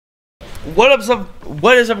What is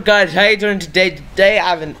up guys? How you doing today? Today I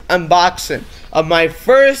have an unboxing of my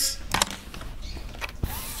first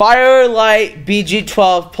Fire-Lite Bg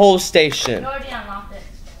 12 pole station. You already unlocked it.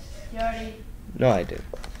 You already... No, I didn't.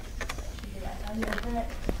 You open it?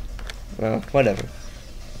 Well, whatever.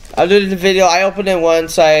 I'll do the video. I opened it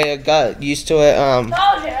once. I got used to it.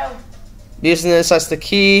 Told you. Using this as the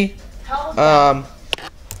key. Told you.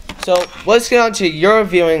 So let's get on to your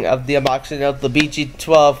viewing of the unboxing of the Bg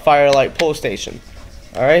 12 Fire-Lite pole station.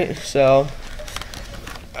 Alright, so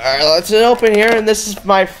let's open here, and this is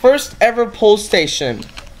my first ever pole station.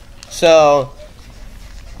 So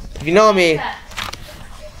if you know me,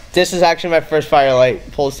 this is actually my first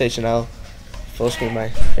Fire-Lite pole station. I'll full screen my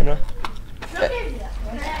camera.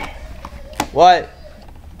 What?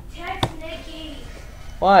 Text Nikki.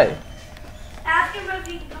 What? Ask him if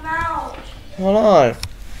he can come out. Hold on.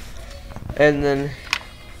 And then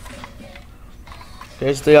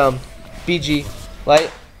here's the Bg Lite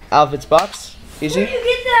outfits box. Easy. Where did you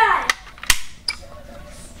get that?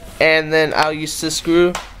 And then I'll use this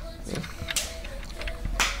screw.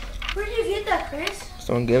 Where did you get that, Chris?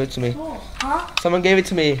 Someone gave it to me. Oh, huh? Someone gave it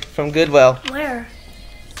to me from Goodwill. Where?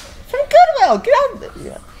 From Goodwill. Get out of there.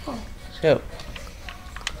 Yeah. Oh. So.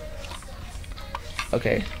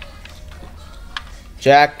 Okay.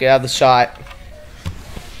 Jack, get out of the shot.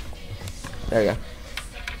 There you go.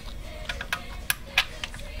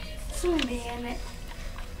 Swimming be in it.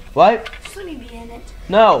 What? Swimming be in it.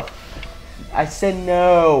 No. I said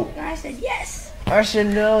no. And I said yes. I said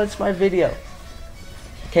no, it's my video.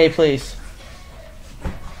 Okay, please.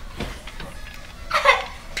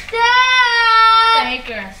 Dad!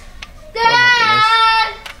 Baker.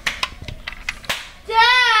 Dad!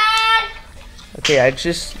 Dad! Okay,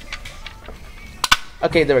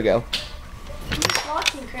 Okay, there we go. I'm just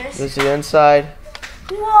watching, Chris. This is the inside.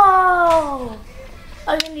 Whoa!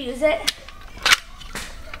 I'm gonna use it.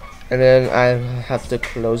 And then I have to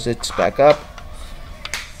close it back up.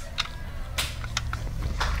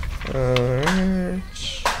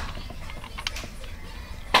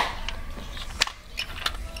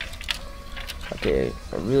 Okay,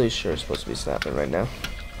 I'm really sure it's supposed to be snapping right now.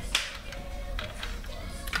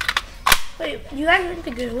 Wait, you guys went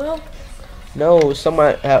to Goodwill? No,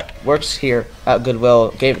 someone that works here at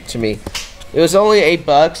Goodwill gave it to me. It was only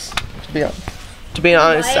 $8. To be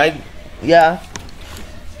honest, yeah.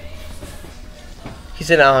 He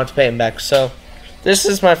said I don't have to pay him back. So this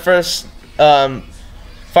is my first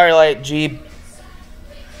Fire-Lite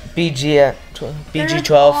Bg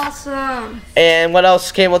 12. Awesome. And what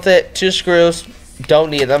else came with it? 2 screws. Don't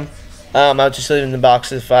need them. I'll just leave them in the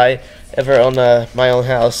box if I ever own my own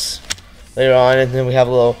house later on. And then we have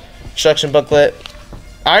a little instruction booklet.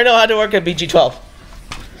 I know how to work a Bg 12.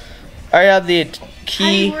 I have the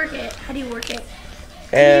key. How do you work it? How do you work it?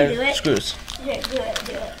 And Can you do it? screws. Okay, do it.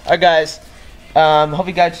 Alright guys, hope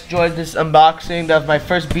you guys enjoyed this unboxing of my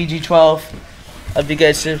first Bg 12. If you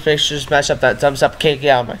guys did, make sure to smash up that thumbs up. Okay, get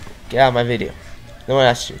out of my video. No one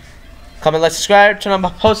asked you. Comment, like, subscribe, turn on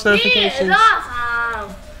my post notifications. It's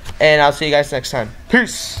awesome. And I'll see you guys next time.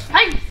 Peace.